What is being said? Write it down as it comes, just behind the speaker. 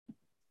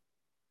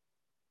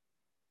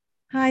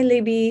Hi,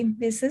 Libby.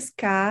 This is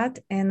Kat,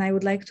 and I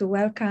would like to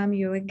welcome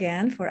you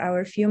again for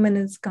our few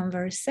minutes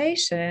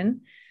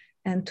conversation.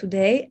 And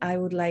today I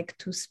would like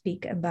to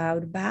speak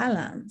about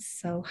balance.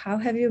 So, how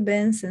have you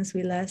been since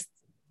we last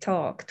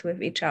talked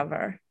with each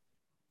other?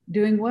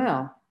 Doing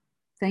well.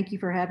 Thank you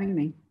for having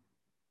me.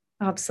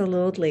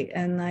 Absolutely.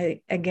 And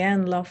I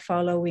again love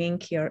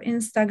following your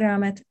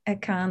Instagram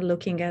account,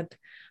 looking at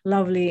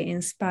lovely,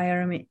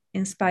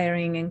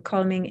 inspiring and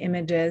calming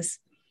images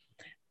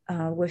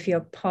with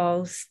your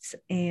posts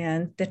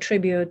and the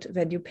tribute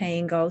that you're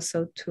paying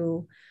also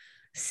to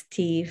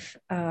Steve,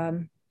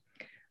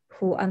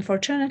 who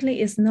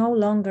unfortunately is no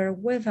longer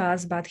with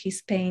us, but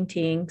his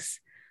paintings,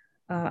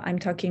 I'm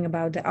talking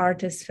about the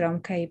artist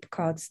from Cape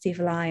Cod,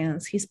 Steve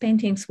Lyons, his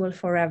paintings will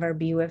forever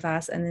be with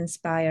us and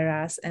inspire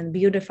us and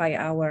beautify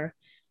our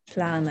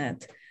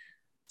planet.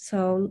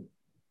 So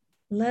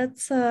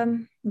let's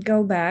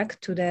go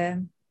back to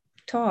the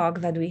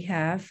talk that we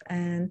have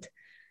and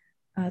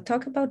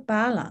talk about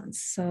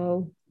balance.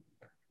 So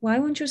why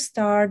won't you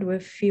start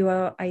with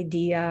fewer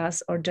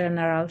ideas or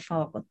general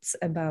thoughts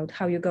about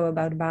how you go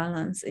about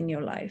balance in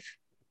your life?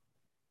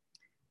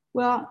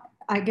 Well,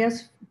 I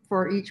guess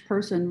for each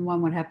person,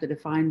 one would have to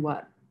define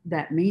what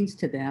that means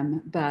to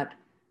them. But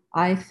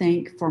I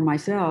think for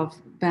myself,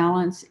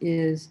 balance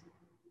is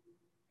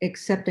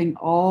accepting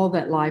all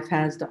that life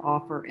has to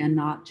offer and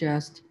not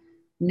just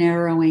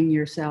narrowing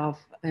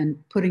yourself and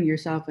putting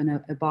yourself in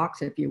a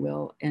box, if you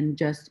will, and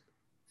just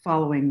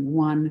following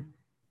one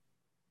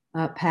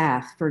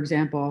path. For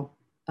example,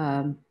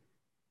 um,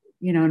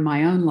 in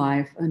my own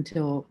life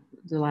until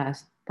the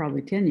last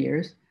probably 10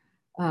 years,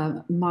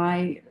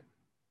 my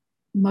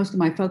most of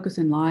my focus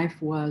in life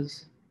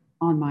was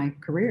on my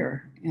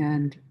career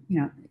and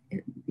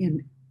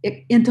in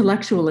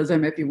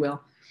intellectualism, if you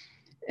will.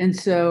 And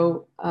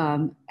so,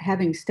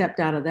 having stepped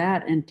out of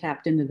that and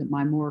tapped into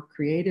my more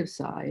creative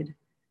side,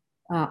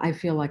 I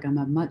feel like I'm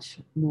a much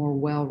more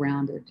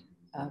well-rounded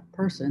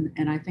person,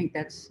 and I think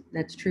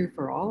that's true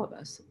for all of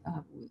us.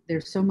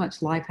 There's so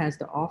much life has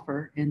to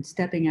offer, and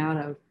stepping out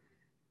of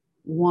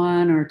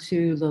one or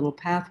two little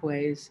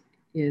pathways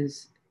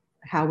is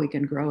how we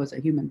can grow as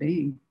a human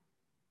being.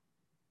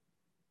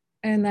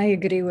 And I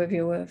agree with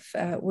you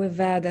with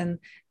that. And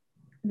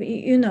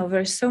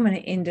there's so many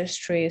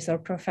industries or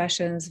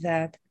professions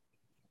that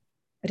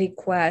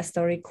request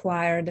or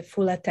require the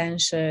full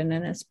attention,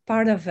 and as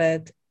part of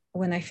it,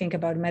 when I think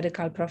about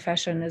medical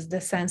profession, is the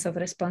sense of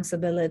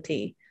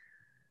responsibility.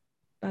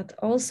 But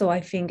also,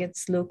 I think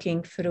it's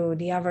looking through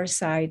the other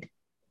side.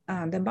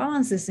 The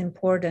balance is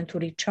important to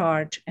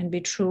recharge and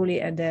be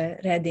truly at the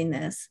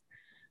readiness.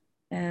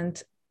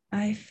 And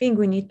I think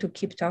we need to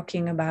keep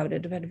talking about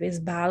it, but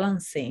with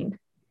balancing,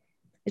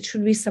 it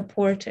should be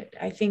supported.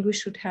 I think we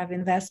should have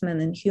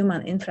investment in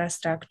human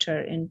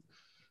infrastructure in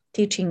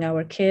teaching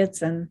our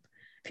kids and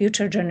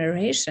future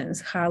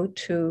generations how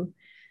to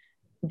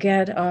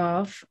get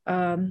off,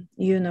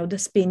 the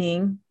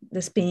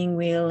spinning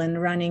wheel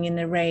and running in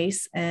a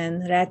race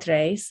and rat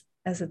race,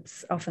 as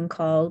it's often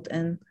called,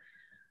 and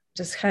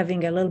just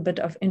having a little bit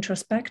of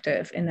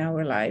introspective in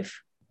our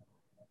life.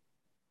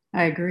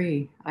 I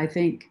agree. I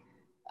think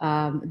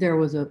there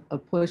was a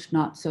push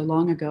not so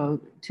long ago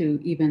to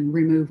even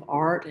remove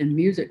art and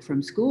music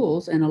from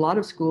schools, and a lot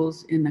of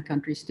schools in the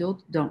country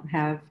still don't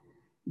have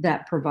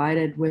that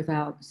provided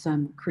without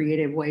some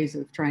creative ways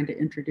of trying to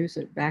introduce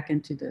it back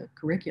into the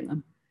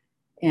curriculum.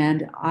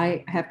 And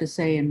I have to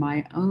say, in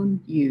my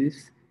own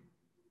youth,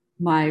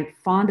 my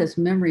fondest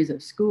memories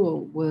of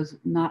school was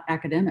not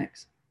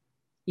academics,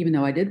 even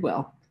though I did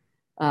well.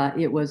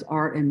 It was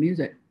art and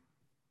music.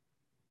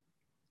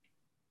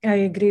 I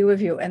agree with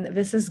you. And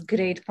this is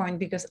great point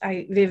because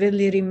I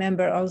vividly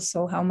remember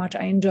also how much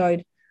I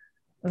enjoyed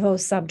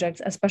those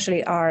subjects,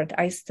 especially art.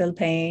 I still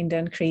paint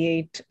and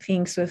create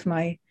things with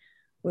my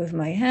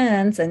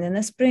hands. And in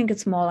the spring,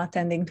 it's more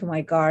attending to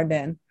my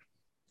garden,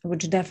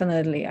 which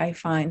definitely I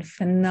find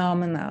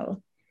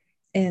phenomenal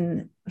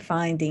in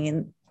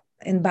finding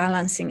in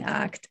balancing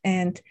act.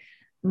 And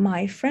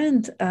my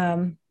friend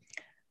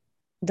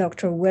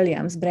Dr.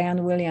 Williams,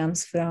 Brian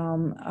Williams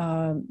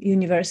from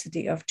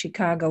University of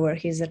Chicago, where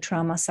he's a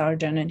trauma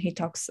surgeon, and he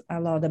talks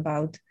a lot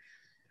about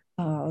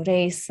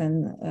race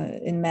and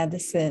in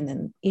medicine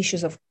and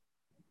issues of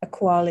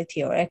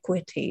equality or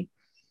equity.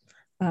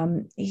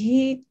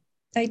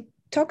 I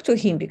talked to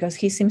him because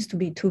he seems to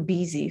be too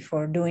busy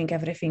for doing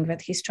everything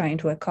that he's trying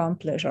to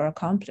accomplish or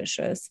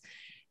accomplishes.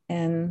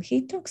 And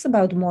he talks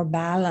about more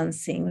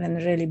balancing than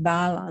really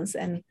balance.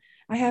 And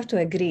I have to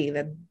agree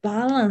that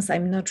balance,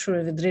 I'm not sure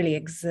if it really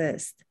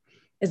exists.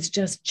 It's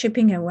just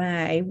chipping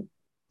away.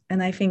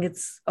 And I think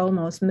it's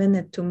almost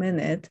minute to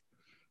minute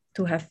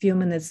to have few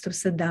minutes to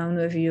sit down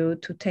with you,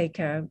 to take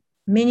a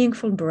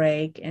meaningful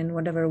break in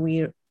whatever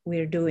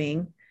we're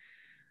doing.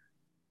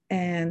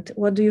 And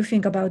what do you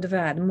think about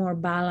that? More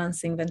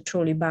balancing than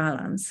truly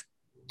balance?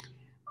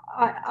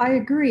 I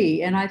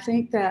agree. And I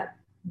think that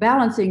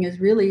balancing is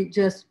really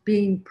just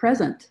being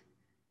present,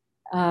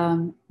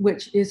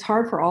 which is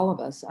hard for all of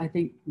us. I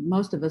think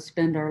most of us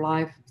spend our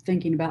life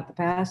thinking about the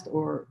past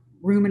or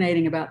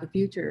ruminating about the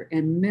future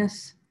and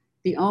miss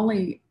the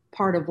only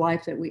part of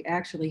life that we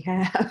actually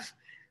have,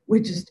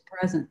 which is the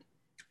present.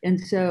 And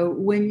so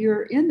when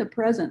you're in the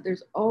present,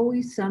 there's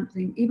always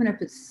something, even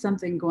if it's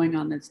something going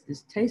on that's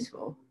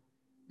distasteful,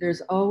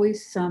 there's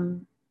always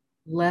some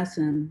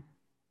lesson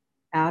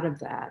out of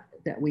that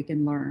that we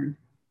can learn,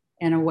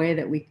 in a way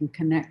that we can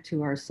connect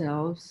to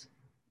ourselves,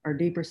 our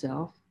deeper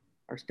self,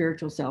 our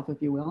spiritual self,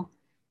 if you will,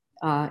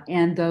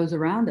 and those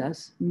around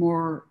us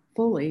more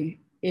fully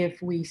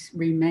if we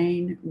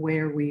remain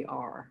where we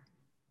are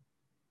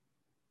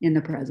in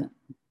the present.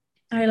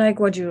 I like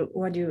what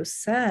you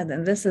said,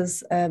 and this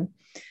is a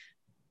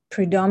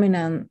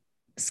predominant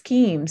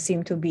scheme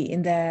seem to be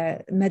in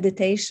the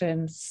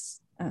meditations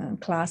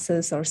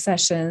classes or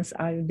sessions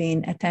I've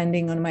been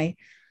attending on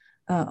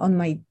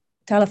my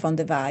telephone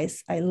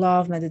device. I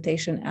love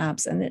meditation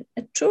apps, and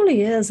it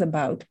truly is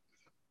about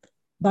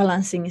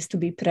balancing, is to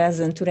be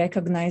present, to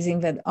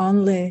recognizing that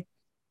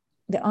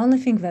the only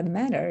thing that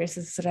matters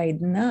is right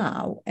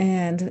now.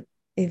 And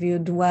if you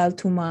dwell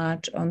too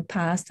much on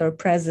past or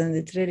present,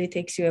 it really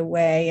takes you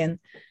away and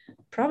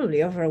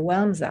probably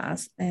overwhelms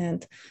us.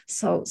 And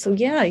so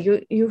yeah,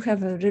 you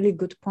have a really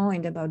good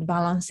point about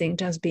balancing,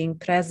 just being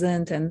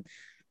present and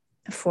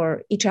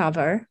for each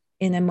other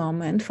in a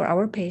moment, for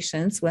our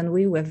patients when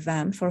we with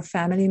them, for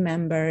family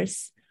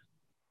members.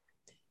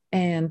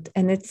 And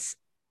it's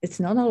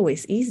not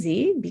always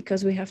easy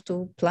because we have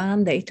to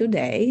plan day to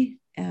day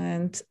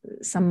and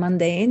some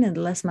mundane and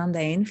less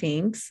mundane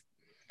things.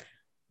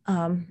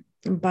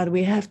 But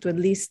we have to at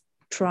least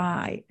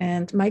try.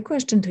 And my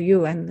question to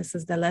you, and this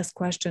is the last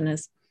question,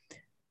 is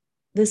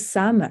this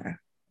summer,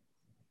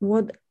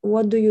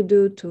 what do you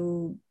do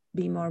to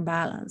be more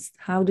balanced?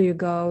 How do you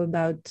go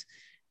about,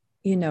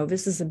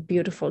 this is a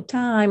beautiful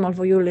time,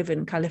 although you live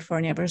in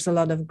California, there's a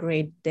lot of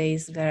great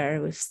days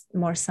there with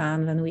more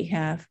sun than we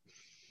have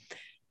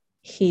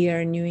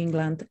here in New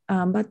England.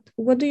 But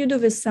what do you do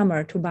this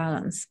summer to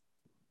balance?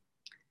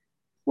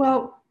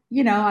 Well,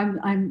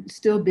 I'm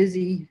still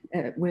busy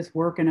with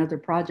work and other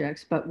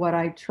projects, but what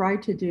I try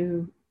to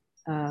do,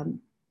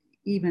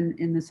 even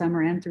in the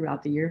summer and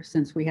throughout the year,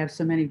 since we have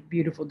so many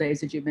beautiful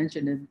days, as you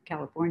mentioned, in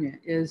California,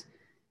 is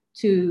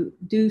to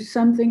do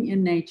something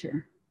in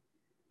nature.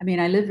 I mean,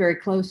 I live very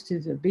close to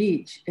the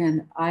beach,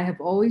 and I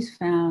have always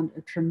found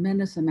a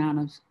tremendous amount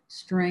of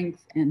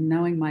strength in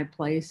knowing my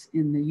place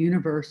in the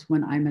universe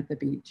when I'm at the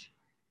beach.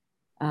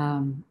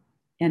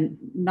 And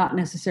not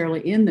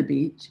necessarily in the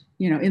beach,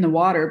 in the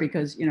water,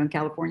 because, in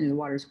California, the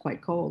water is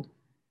quite cold,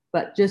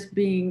 but just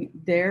being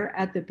there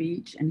at the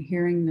beach and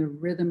hearing the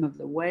rhythm of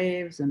the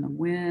waves and the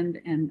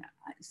wind and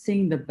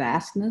seeing the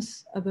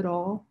vastness of it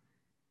all,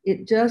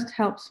 it just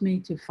helps me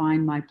to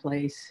find my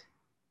place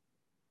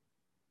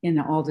in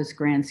all this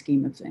grand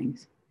scheme of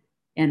things.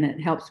 And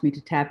it helps me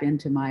to tap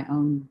into my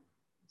own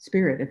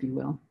spirit, if you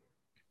will.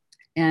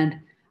 And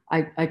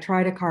I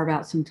try to carve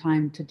out some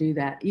time to do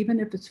that, even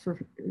if it's for,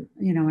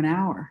 an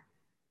hour.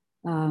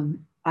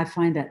 I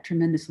find that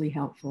tremendously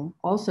helpful.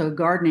 Also,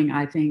 gardening,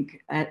 I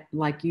think,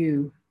 like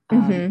you,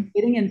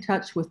 getting in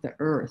touch with the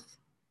earth,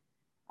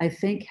 I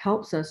think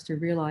helps us to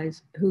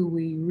realize who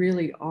we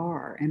really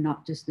are and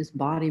not just this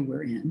body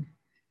we're in.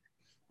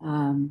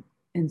 And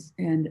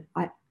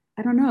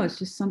I don't know, it's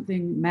just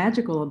something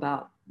magical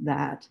about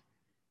that.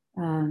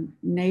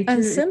 Nature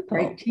is a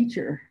great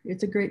teacher.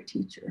 It's a great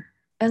teacher.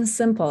 And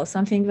simple,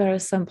 something very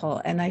simple.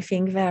 And I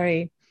think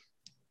very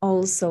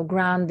also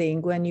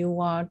grounding when you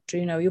watch,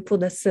 you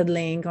put a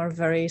seedling or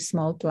very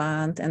small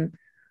plant and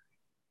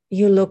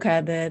you look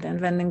at it,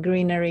 and when the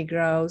greenery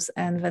grows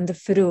and when the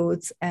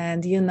fruits,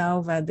 and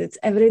that it's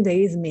every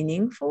day is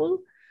meaningful,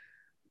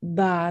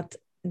 but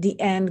the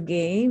end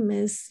game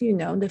is,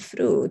 the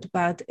fruit,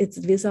 but it's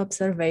this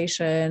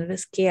observation,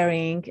 this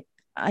caring.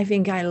 I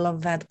think I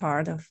love that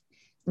part of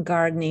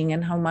gardening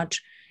and how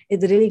much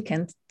it really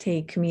can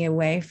take me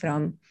away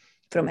from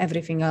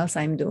everything else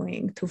I'm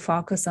doing to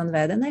focus on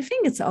that. And I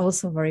think it's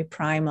also very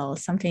primal,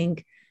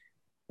 something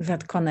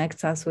that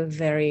connects us with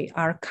very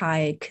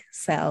archaic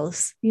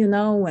selves,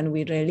 when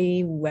we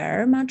really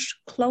were much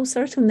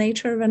closer to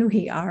nature than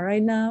we are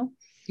right now.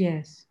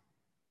 Yes.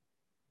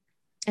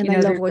 And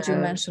I love what you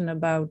mentioned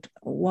about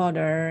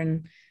water.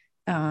 And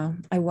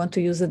I want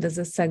to use it as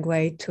a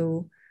segue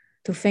to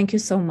thank you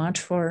so much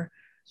for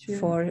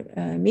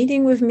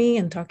meeting with me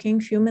and talking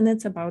a few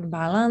minutes about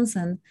balance.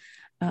 And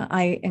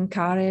I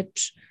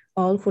encourage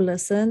all who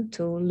listen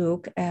to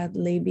look at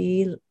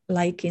Libby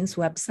Lykin's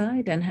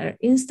website and her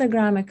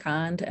Instagram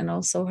account, and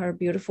also her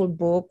beautiful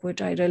book,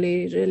 which I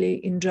really,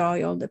 really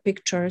enjoy. All the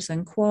pictures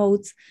and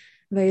quotes,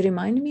 they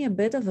remind me a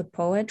bit of a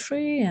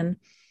poetry. And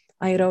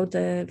I wrote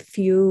a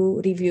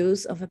few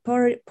reviews of a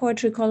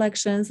poetry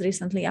collections.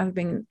 Recently, I've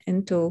been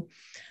into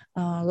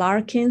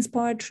Larkin's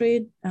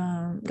poetry,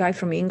 guy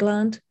from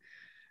England.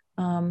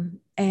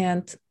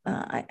 And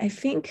I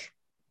think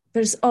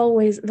there's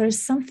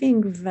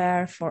something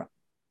there for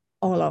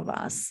all of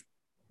us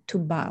to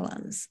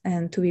balance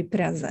and to be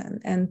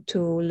present and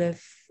to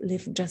live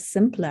just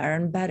simpler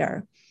and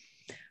better.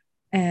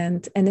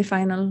 And any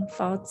final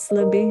thoughts,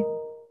 Libby?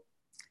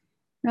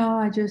 No,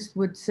 I just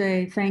would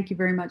say thank you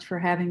very much for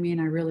having me,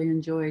 and I really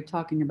enjoy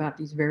talking about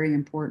these very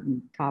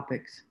important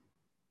topics.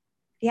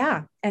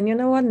 Yeah. And you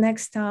know what?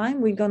 Next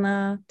time we're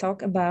gonna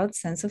talk about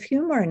sense of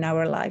humor in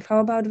our life. How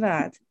about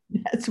that?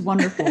 That's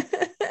wonderful.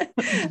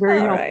 It's very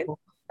All right.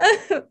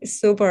 helpful.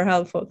 Super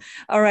helpful.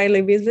 All right,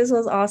 Libby, this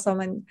was awesome.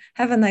 And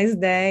have a nice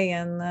day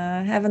and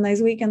have a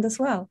nice weekend as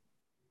well.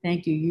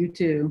 Thank you. You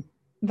too.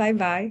 Bye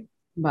bye.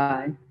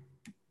 Bye.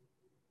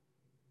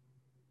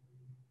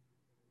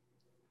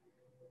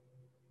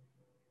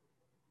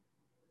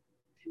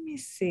 Let me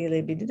see,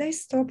 Libby. Did I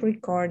stop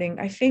recording?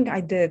 I think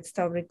I did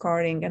stop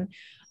recording. And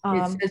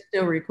It um, says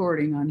still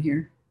recording on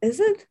here. is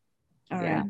it? All Yeah. right.